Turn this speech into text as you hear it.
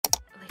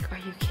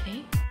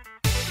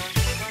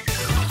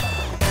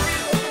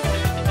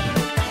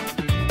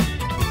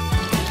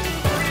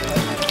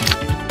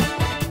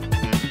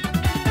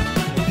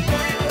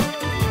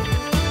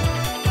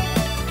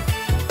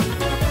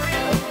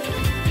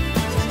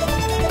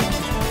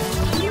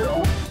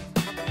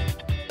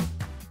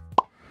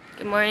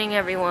morning,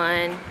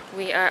 everyone.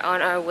 We are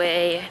on our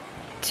way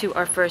to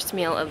our first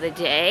meal of the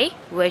day,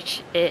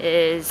 which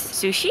is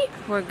sushi.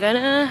 We're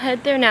gonna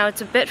head there now.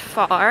 It's a bit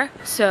far,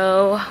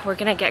 so we're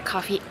gonna get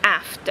coffee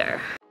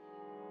after.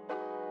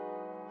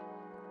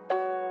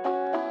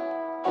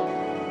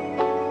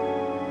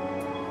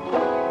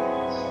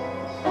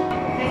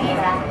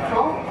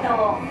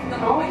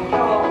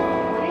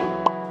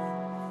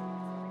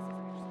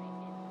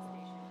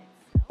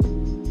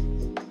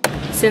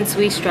 Since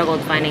we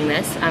struggled finding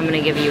this, I'm gonna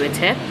give you a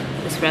tip.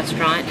 This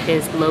restaurant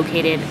is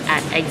located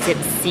at exit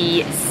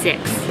C6.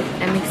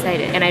 I'm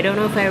excited. And I don't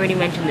know if I already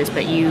mentioned this,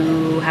 but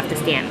you have to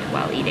stand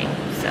while eating.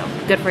 So,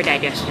 good for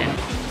digestion.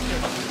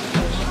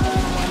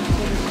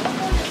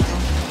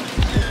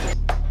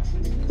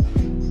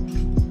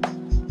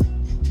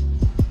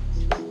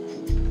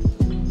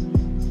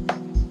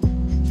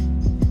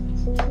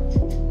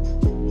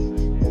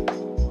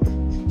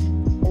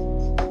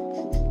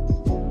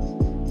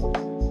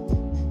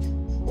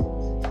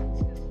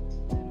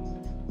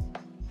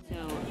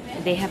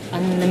 They have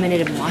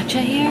unlimited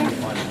matcha here.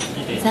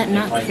 Is that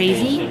not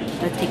crazy?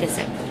 Let's take a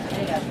sip.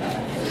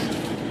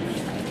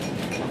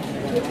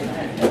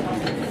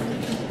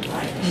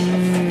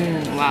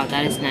 Wow,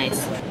 that is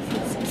nice.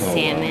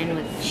 Salmon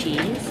with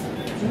cheese.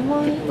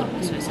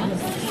 Soy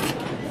sauce.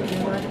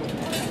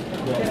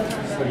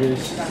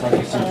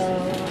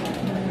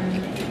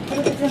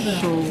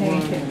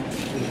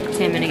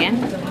 Salmon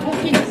again.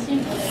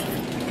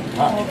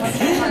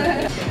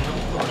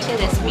 Look at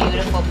this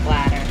beautiful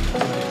platter.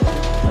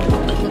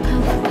 Look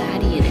how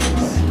fatty it is.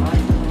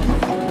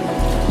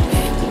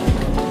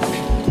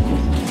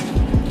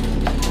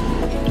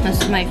 This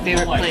is my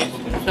favorite place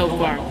so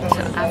far.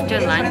 So after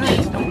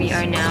lunch, we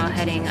are now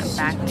heading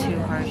back to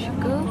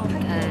Harajuku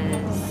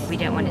because we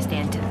didn't want to stay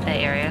in the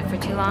area for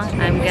too long.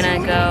 I'm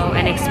gonna go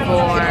and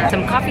explore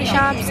some coffee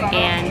shops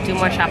and do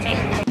more shopping.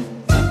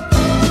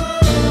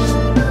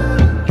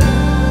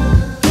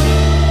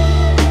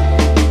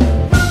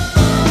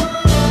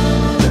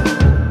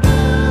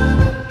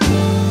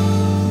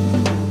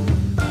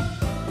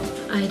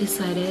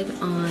 Decided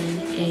on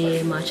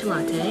a matcha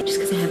latte just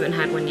because I haven't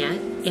had one yet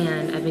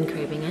and I've been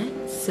craving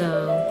it,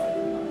 so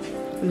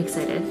I'm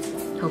excited.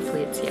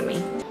 Hopefully it's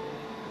yummy.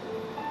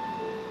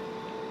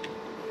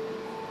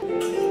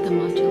 The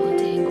matcha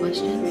latte in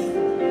question.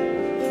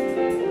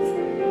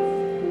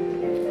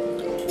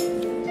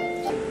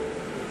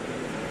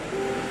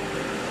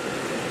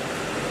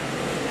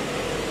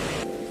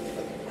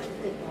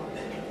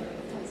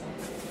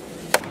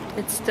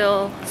 It's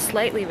still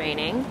slightly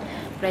raining,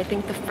 but I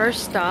think the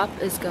first stop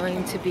is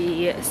going to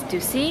be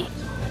Stussy.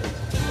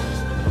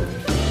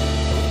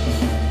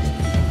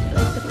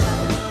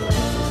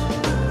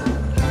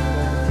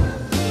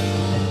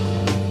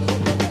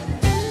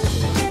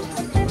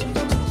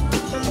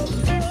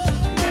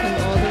 Come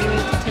all the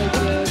way to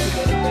Tokyo to go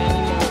to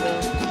Brandy.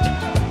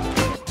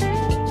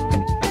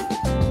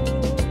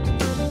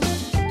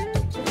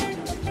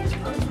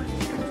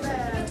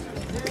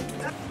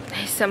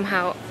 I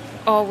somehow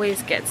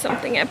always get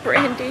something at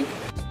Brandy.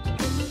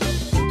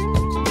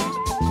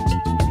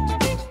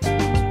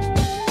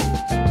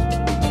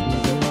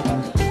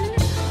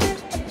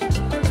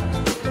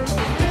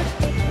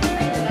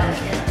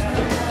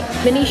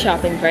 Mini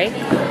shopping break.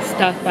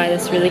 Stopped by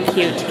this really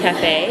cute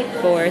cafe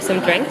for some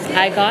drinks.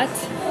 I got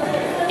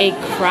a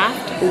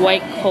craft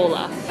white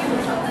cola.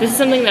 This is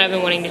something that I've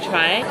been wanting to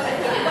try.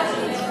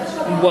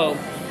 Whoa.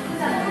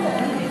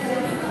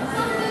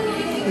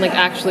 Like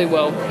actually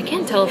whoa. I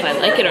can't tell if I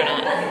like it or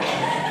not.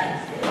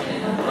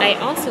 I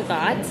also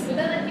got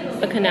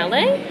a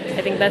canele.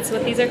 I think that's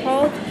what these are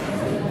called.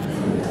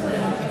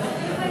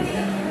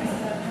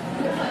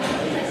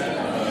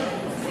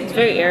 It's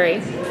very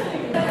airy.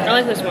 I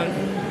like this one.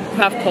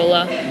 Craft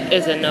cola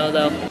is a no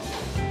though.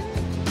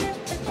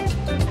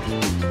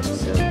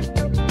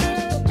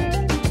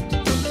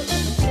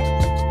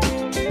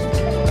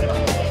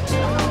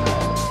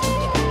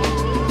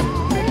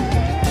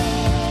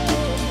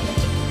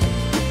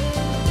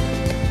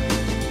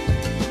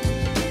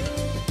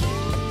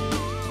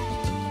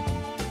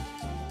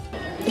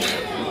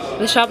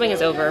 The shopping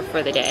is over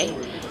for the day.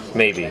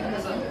 Maybe.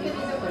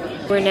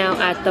 We're now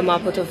at the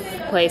Maputo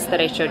place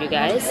that I showed you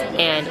guys,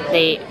 and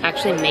they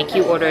actually make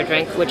you order a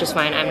drink, which is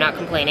fine, I'm not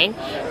complaining,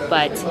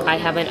 but I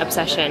have an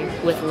obsession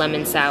with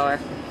lemon sour.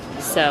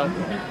 So,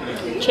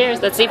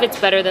 cheers. Let's see if it's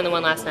better than the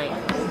one last night.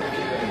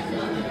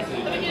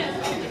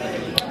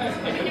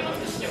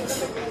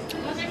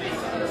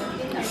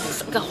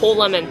 It's like a whole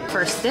lemon.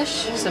 First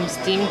dish, some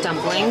steamed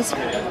dumplings.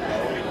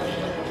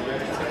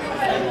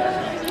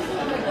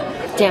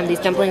 Damn, these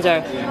dumplings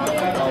are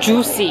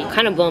juicy.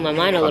 Kind of blowing my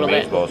mind a little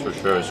bit. For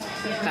sure.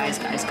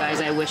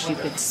 Guys, I wish you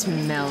could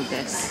smell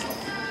this.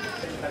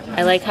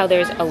 I like how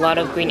there's a lot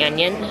of green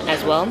onion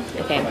as well.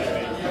 Okay.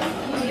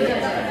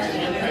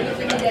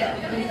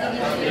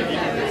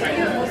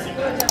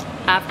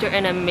 After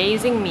an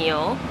amazing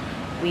meal,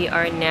 we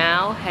are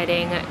now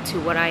heading to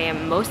what I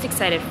am most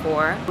excited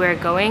for. We're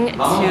going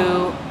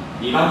to...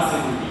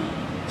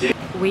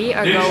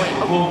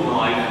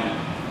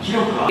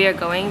 We are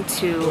going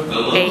to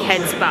a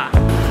head spa.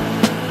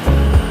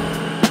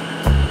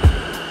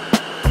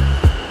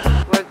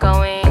 We're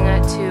going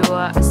to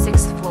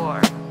 6th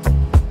floor.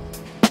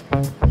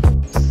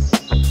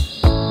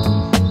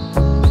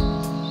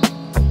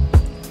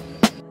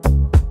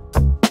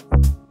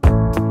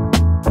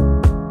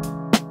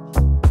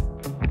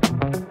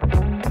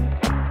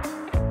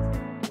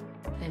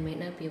 I might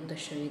not be able to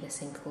show you the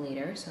sink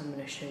later, so I'm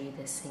going to show you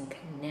the sink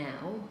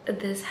now.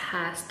 This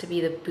has to be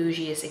the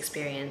bougiest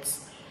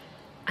experience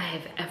I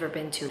have ever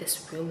been to.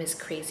 This room is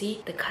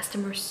crazy. The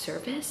customer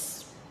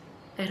service,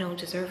 I don't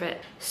deserve it.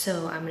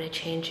 So I'm gonna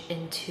change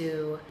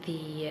into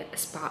the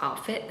spa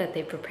outfit that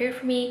they prepared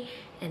for me,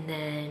 and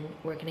then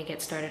we're gonna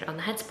get started on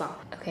the head spa.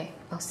 Okay,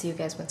 I'll see you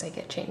guys once I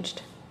get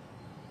changed.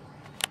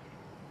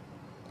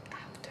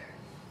 After.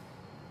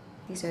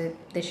 These are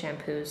the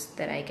shampoos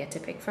that I get to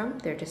pick from.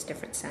 They're just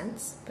different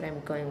scents, but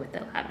I'm going with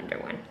the lavender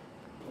one.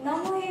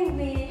 Normally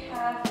we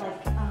have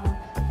like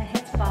a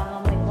head spa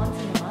normally once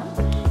in a month.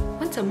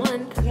 Once a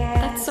month? Yeah.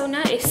 That's so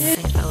nice.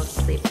 I fell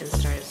asleep and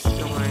started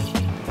snoring.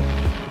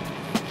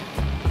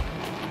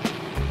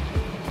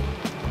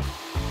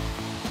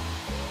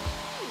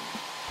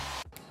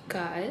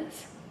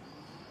 Guys,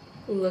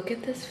 look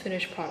at this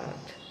finished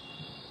product.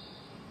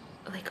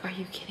 Like, are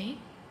you kidding?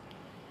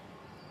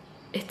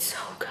 It's so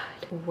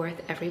good.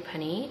 Worth every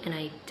penny, and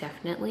I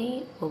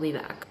definitely will be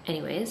back.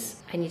 Anyways,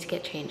 I need to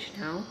get changed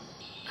now.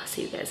 I'll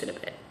see you guys in a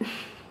bit.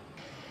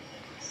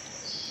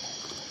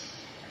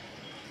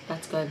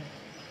 That's good.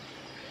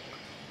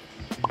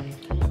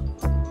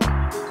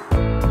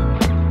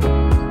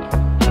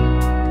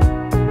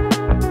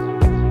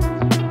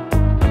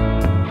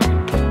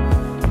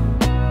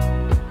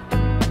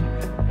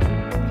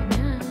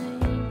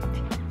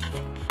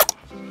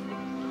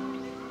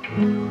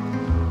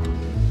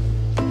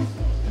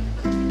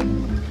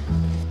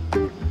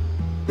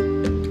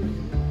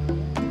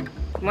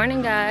 Good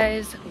morning,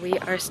 guys. We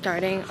are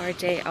starting our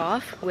day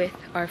off with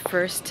our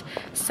first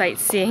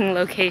sightseeing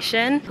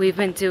location. We've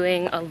been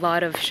doing a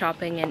lot of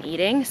shopping and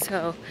eating,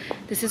 so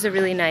this is a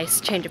really nice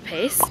change of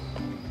pace.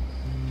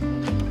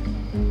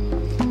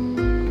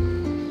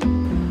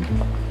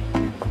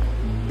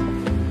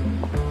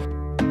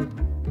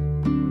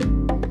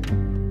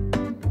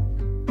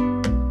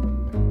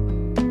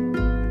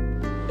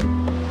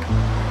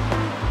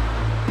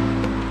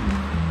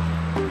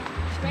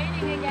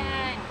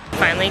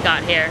 Finally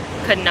got here.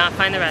 Could not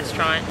find the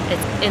restaurant.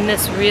 It's in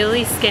this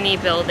really skinny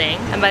building,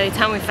 and by the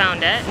time we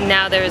found it,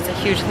 now there is a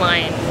huge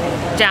line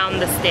down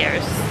the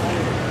stairs.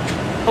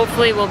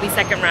 Hopefully we'll be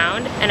second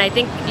round, and I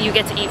think you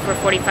get to eat for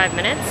 45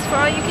 minutes for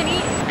all you can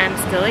eat. I'm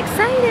still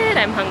excited.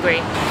 I'm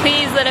hungry.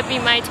 Please let it be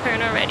my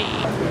turn already.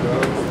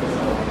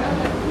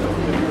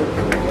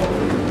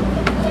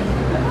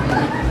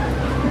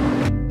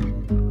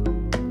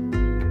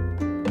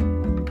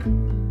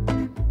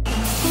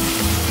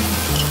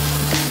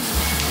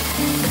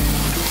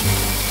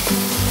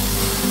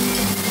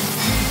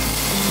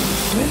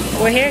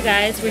 We're here,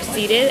 guys. We're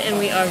seated and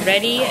we are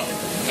ready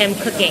and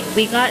cooking.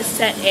 We got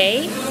set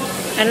A.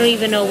 I don't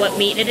even know what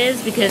meat it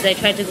is because I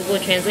tried to Google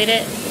Translate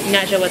it.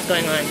 Not sure what's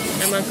going on.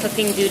 I'm on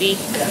cooking duty.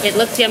 It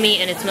looks yummy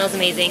and it smells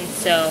amazing,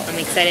 so I'm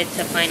excited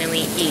to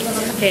finally eat.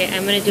 Okay,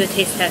 I'm gonna do a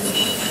taste test.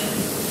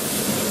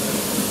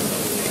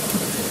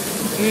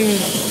 Mmm.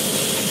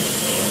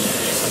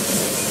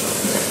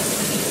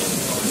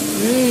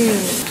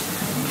 Mmm.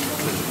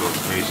 This goes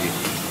crazy.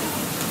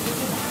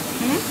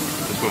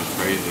 This goes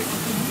crazy.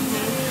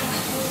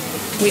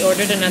 We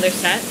ordered another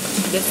set.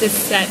 This is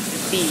set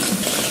B.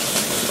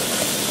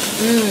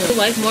 I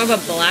like more of a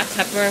black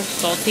pepper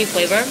salty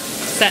flavor.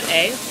 Set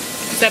A.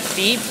 Set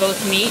B, both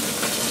meat,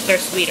 they're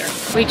sweeter.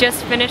 We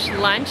just finished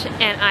lunch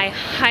and I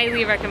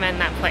highly recommend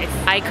that place.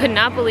 I could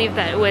not believe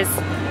that it was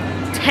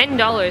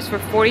 $10 for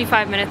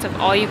 45 minutes of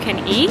all you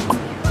can eat.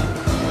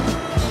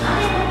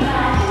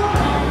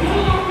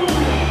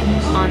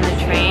 On the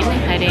train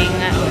heading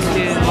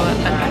to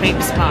a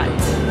crepe spot.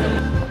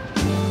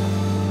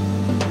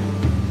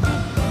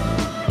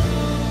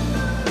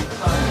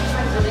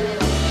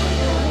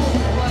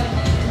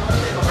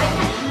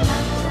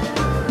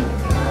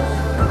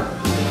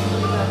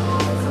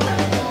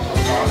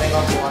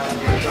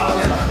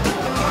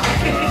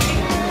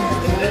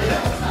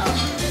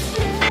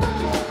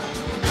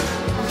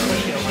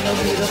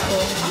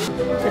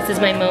 This is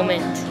my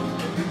moment.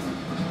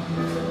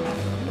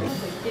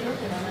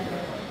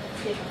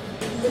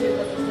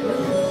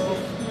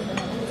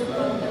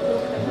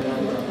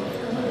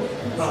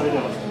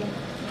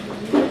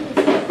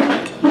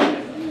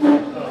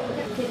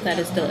 That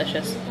is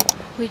delicious.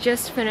 We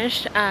just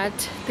finished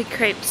at the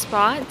crepe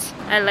spot.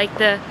 I like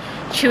the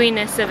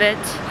chewiness of it.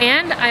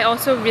 And I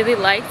also really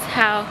liked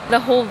how the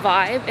whole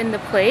vibe in the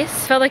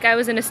place felt like I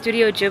was in a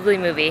Studio Ghibli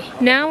movie.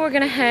 Now we're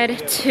gonna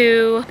head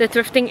to the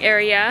thrifting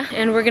area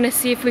and we're gonna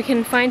see if we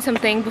can find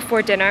something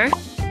before dinner.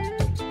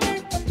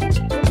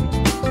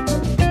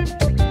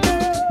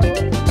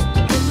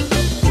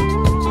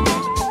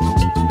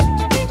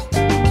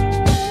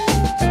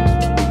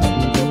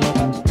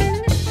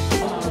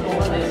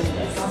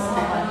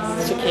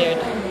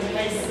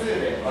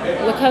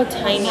 how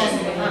tiny.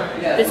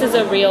 This is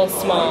a real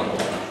small.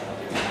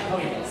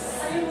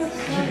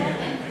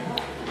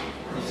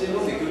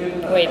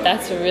 Wait,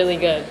 that's really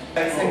good.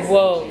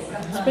 Whoa,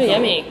 it's pretty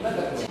yummy.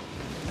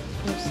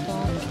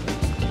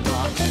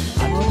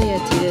 All the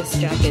Adidas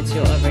jackets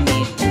you'll ever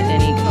need,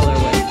 any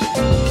colorway.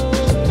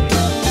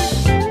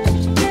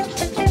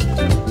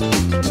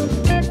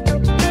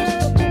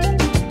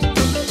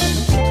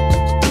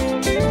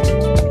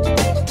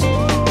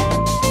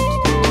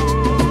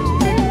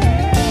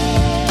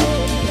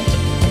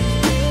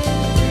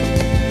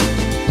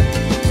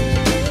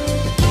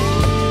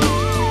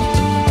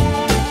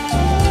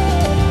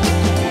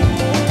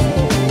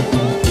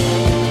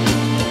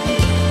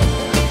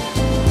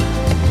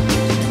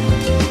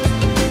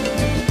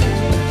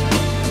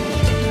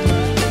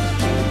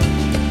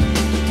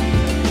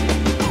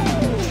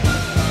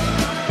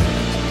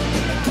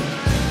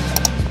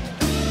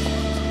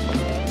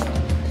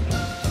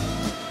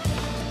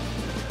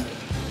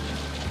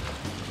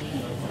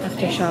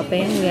 After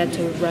shopping, we had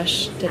to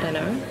rush to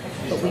dinner,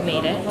 but we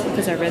made it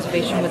because our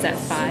reservation was at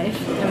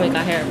 5 and we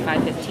got here at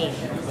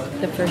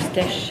 5:15. The first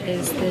dish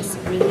is this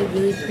really,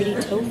 really pretty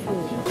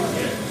tofu.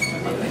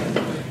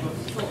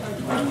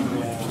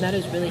 That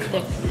is really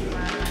thick.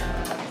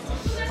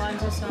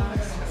 Ponzu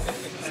sauce,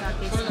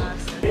 sake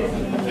sauce.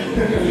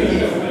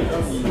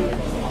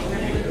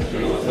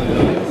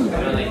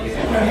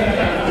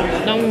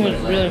 That one was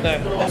really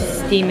good.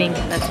 Steaming,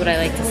 that's what I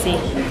like to see.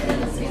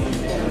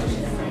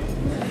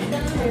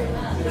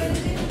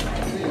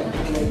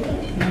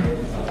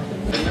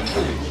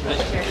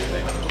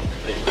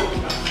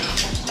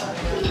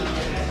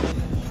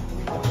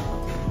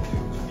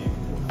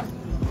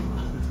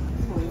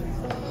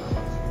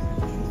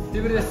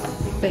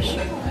 Fish.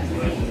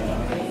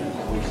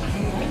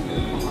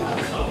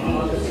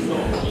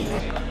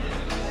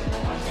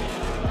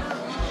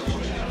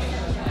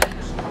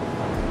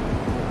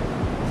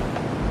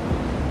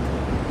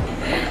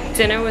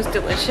 Dinner was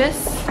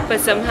delicious, but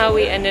somehow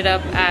we ended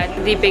up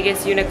at the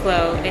biggest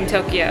Uniqlo in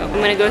Tokyo. I'm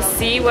gonna go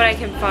see what I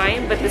can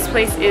find, but this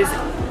place is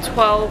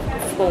 12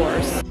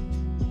 floors.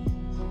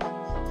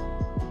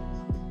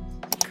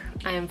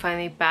 I am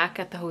finally back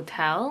at the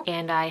hotel,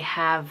 and I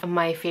have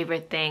my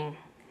favorite thing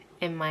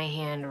in my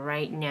hand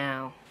right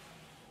now.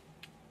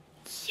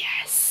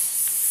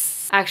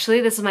 Yes! Actually,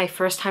 this is my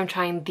first time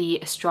trying the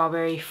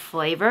strawberry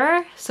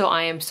flavor, so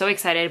I am so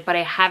excited, but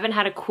I haven't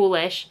had a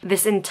coolish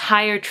this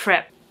entire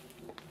trip.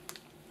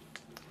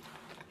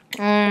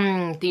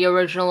 The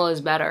original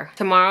is better.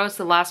 Tomorrow is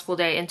the last full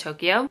day in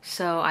Tokyo,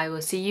 so I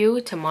will see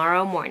you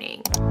tomorrow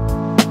morning.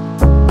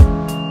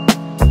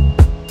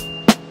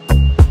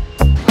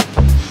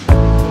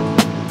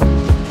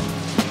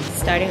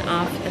 Starting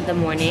off in the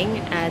morning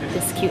at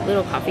this cute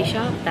little coffee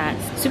shop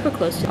that's super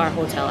close to our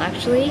hotel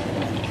actually.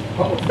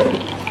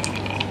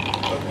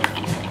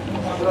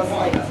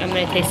 I'm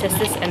gonna taste test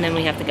this and then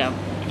we have to go.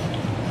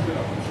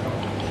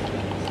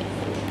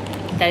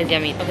 That is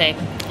yummy. Okay,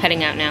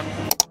 heading out now.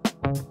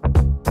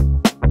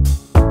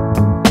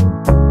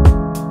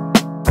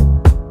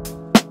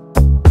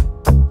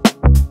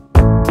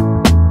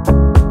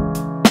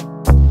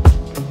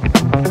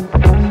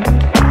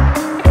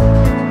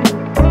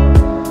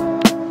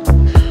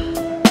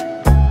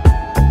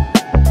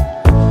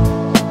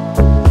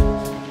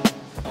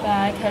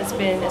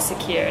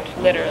 Secured,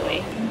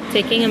 literally.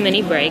 Taking a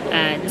mini break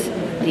at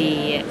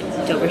the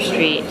Dover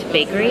Street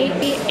Bakery,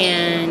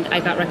 and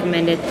I got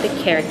recommended the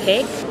carrot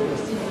cake.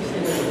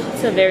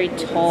 It's a very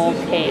tall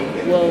cake.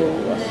 Whoa.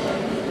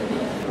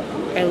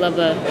 I love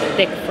a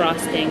thick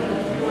frosting.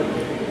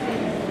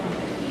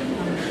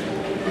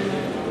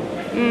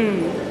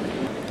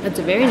 It's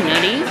very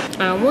nutty.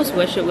 I almost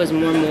wish it was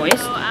more moist.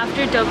 So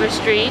after Dover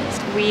Street,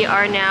 we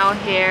are now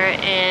here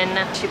in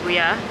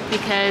Shibuya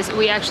because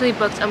we actually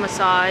booked a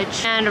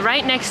massage. And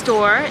right next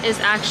door is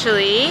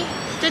actually...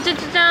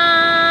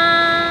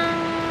 Da-da-da-da!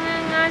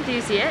 Do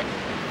you see it?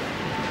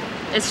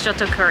 It's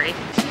Joto Curry.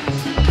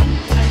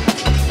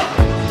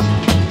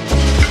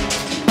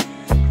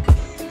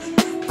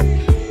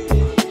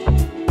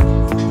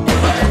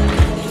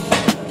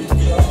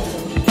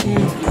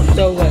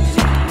 So good.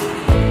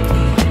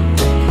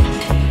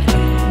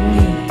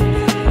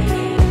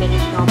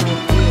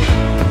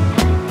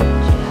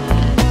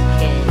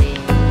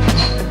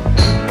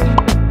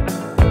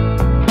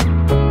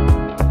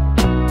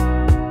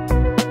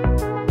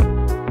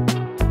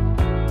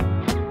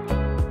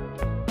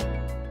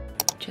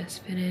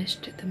 Just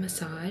finished the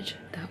massage.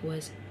 That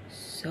was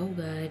so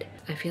good.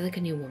 I feel like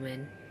a new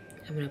woman.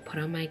 I'm gonna put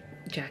on my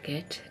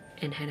jacket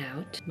and head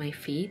out. My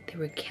feet, they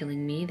were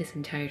killing me this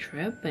entire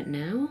trip, but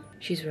now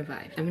she's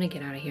revived. I'm gonna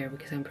get out of here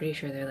because I'm pretty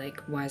sure they're like,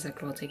 why is that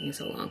girl taking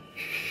so long?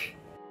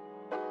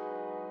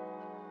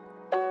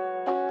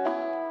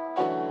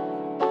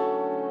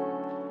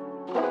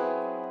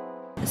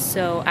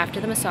 So after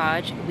the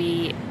massage,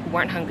 we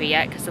weren't hungry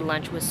yet because the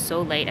lunch was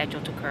so late at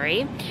Joto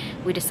Curry.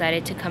 We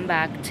decided to come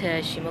back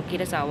to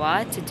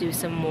Shimokitazawa to do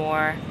some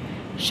more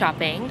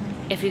shopping.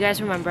 If you guys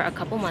remember, a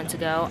couple months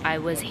ago, I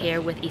was here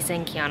with Issa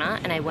and Kiana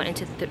and I went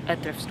into a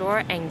thrift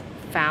store and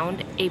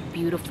found a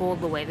beautiful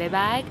Loewe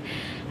bag.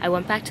 I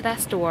went back to that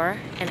store,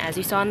 and as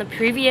you saw in the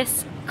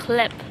previous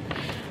clip,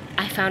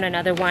 I found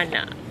another one.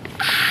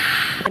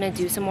 I'm gonna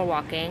do some more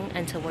walking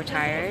until we're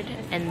tired,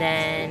 and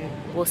then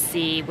we'll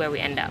see where we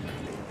end up.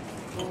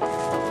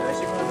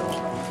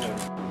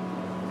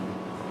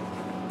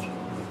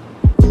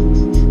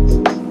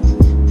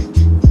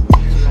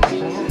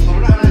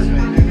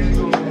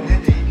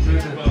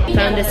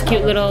 Found this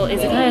cute little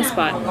izakaya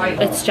spot.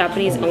 It's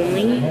Japanese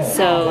only,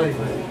 so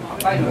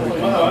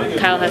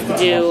Kyle has to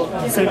do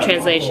some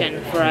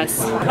translation for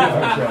us.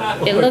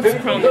 It looks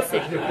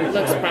promising. It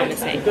looks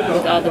promising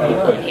with all the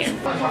people in here.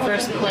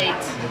 First plate.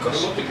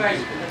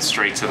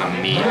 Straight to the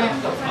meat.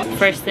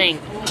 First thing.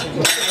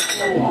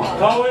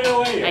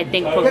 I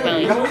think pork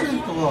belly.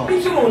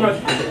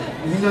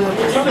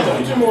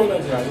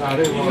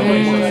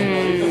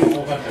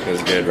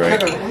 Feels good, right?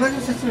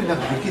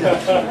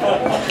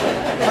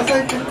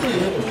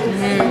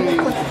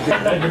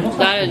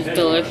 That is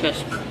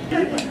delicious.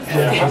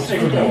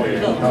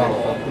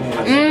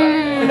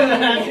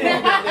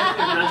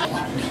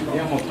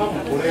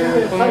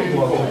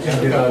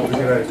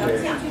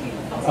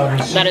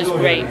 That is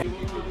great.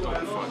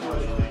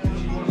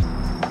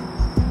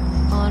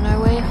 On our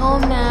way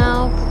home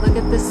now. Look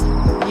at this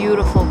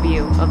beautiful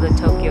view of the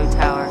Tokyo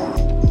Tower.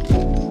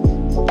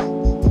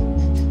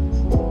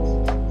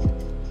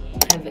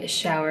 I've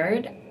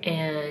showered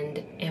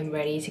and am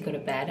ready to go to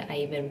bed. I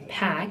even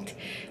packed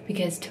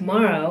because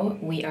tomorrow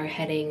we are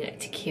heading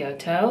to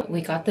Kyoto.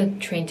 We got the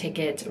train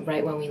tickets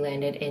right when we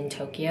landed in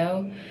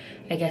Tokyo.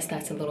 I guess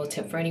that's a little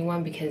tip for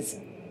anyone because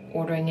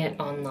ordering it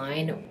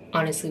online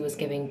honestly was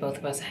giving both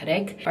of us a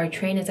headache. Our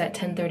train is at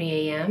 10:30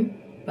 a.m.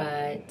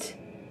 but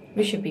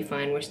we should be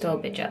fine. We're still a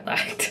bit jet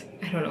lagged.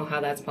 I don't know how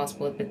that's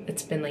possible, but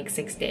it's been like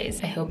 6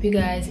 days. I hope you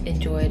guys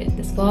enjoyed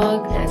this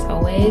vlog. As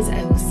always,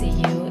 I will see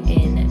you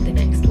in